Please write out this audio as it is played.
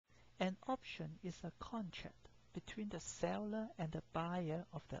An option is a contract between the seller and the buyer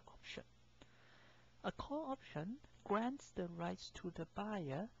of the option. A call option grants the rights to the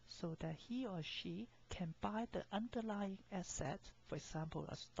buyer so that he or she can buy the underlying asset, for example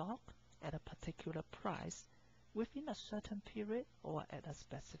a stock, at a particular price within a certain period or at a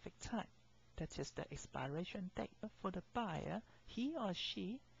specific time. That is the expiration date. For the buyer, he or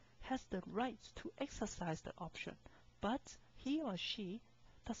she has the right to exercise the option, but he or she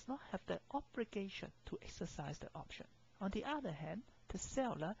does not have the obligation to exercise the option. On the other hand, the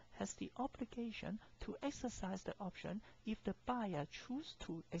seller has the obligation to exercise the option if the buyer chooses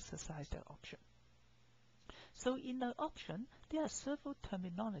to exercise the option. So in an option, there are several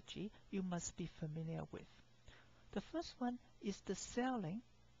terminology you must be familiar with. The first one is the selling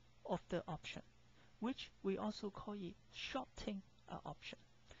of the option, which we also call it shorting an option.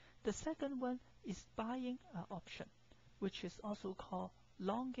 The second one is buying an option, which is also called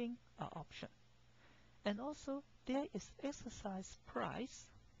longing an option. And also there is exercise price,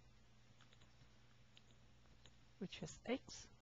 which is X,